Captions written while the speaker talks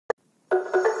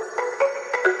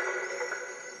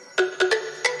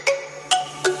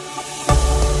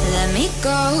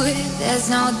go, there's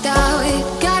no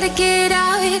doubt. Gotta get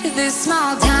out of this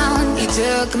small town. You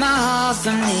took my heart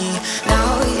from me,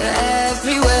 now you're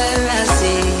everywhere I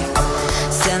see.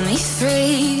 Set me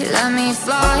free, let me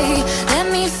fly,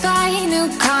 let me find new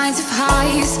kinds of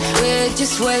highs. We're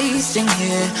just wasting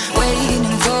here, waiting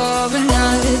for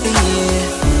another year.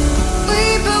 We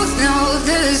both know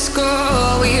the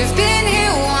score, we've been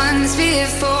here once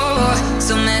before.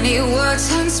 So many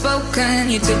words unspoken,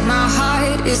 you took my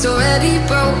heart, it's already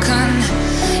broken.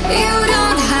 You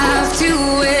don't have to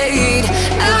wait,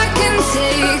 I can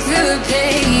take the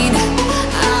pain.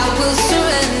 I will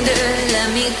surrender, let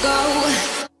me go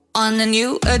on a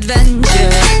new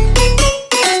adventure.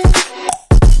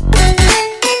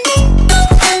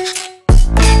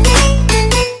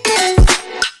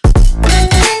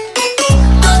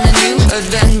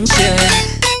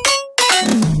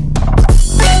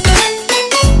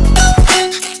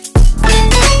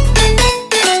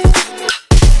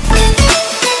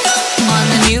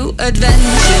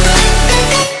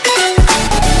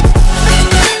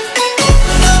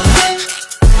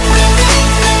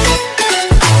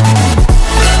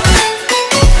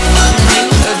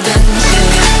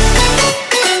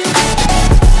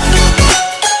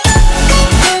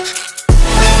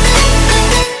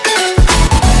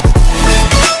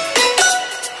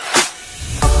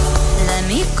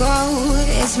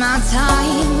 It's my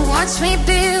time, watch me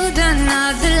build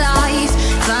another life.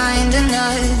 Find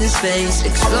another space,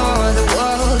 explore the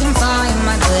world and find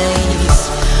my place.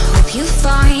 Hope you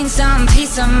find some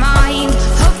peace of mind,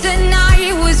 hope the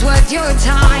night was worth your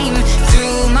time.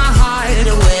 Threw my heart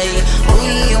away,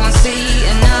 we won't see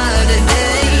another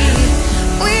day.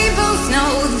 We both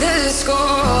know the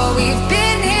score, we've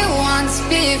been here once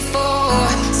before.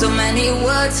 So many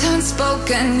words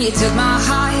unspoken, you took my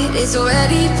heart, it's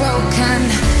already broken.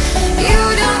 You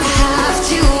don't have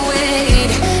to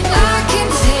wait, I can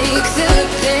take the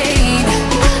pain.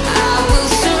 I will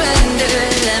surrender,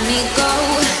 let me go.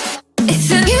 It's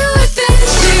a new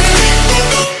adventure.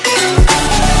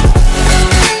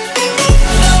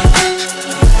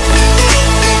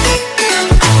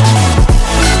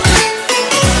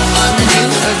 On a new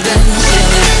adventure.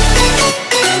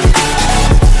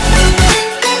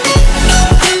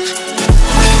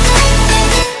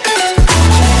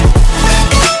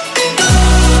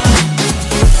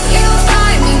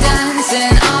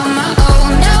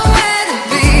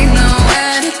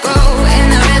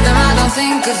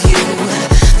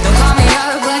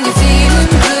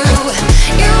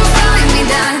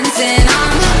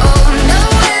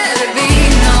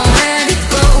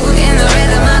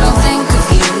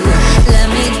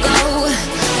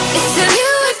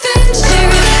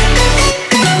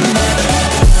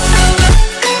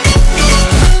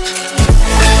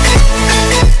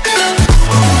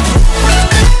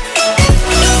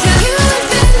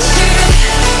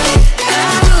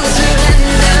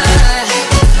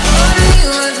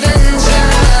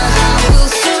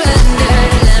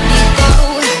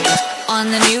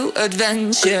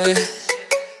 Adventure.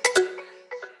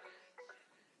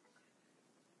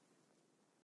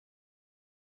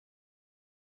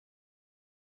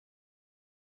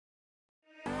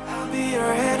 I'll be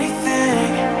your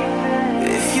anything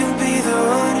if you'll be the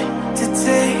one to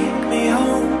take me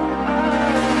home.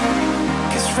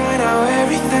 'Cause right now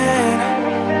everything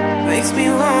makes me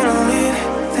wanna leave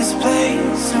this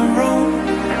place and roam.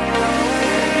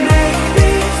 Make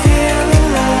me feel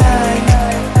alive.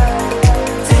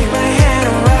 Take my hand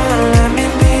around, let me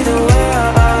be the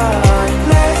one.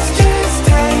 Let's just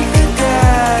take the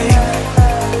dive.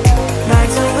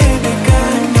 Night's only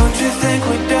begun, don't you think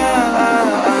we're done?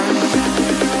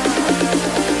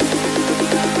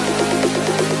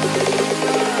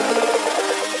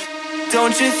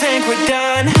 Don't you think we're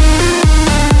done?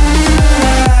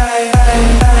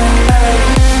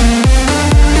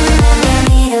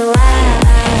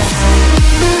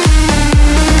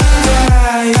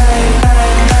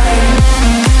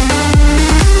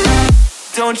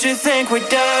 Don't you think we're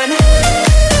done?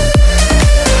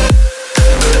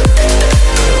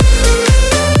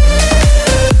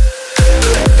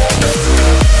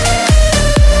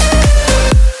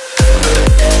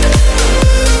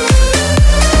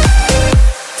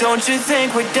 Don't you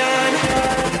think we're done?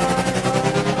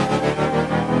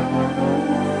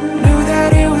 Knew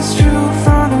that it was true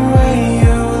from the way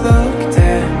you looked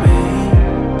at me.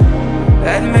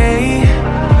 At me.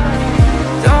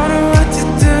 Don't know what to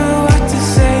do, what to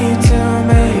say to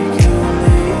make you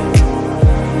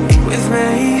leave with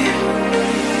me.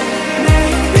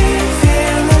 Make me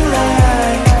feel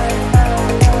alive.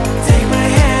 Take my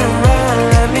hand and run,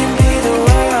 let me be the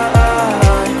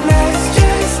one. Let's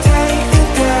just take the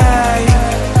dive.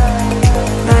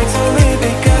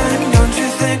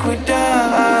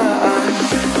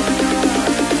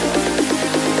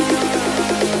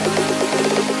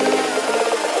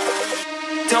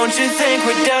 Don't you think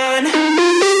we're done?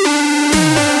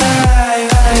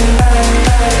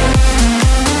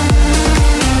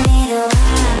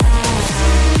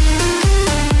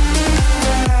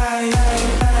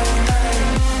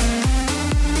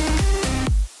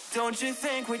 Don't you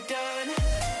think we're done?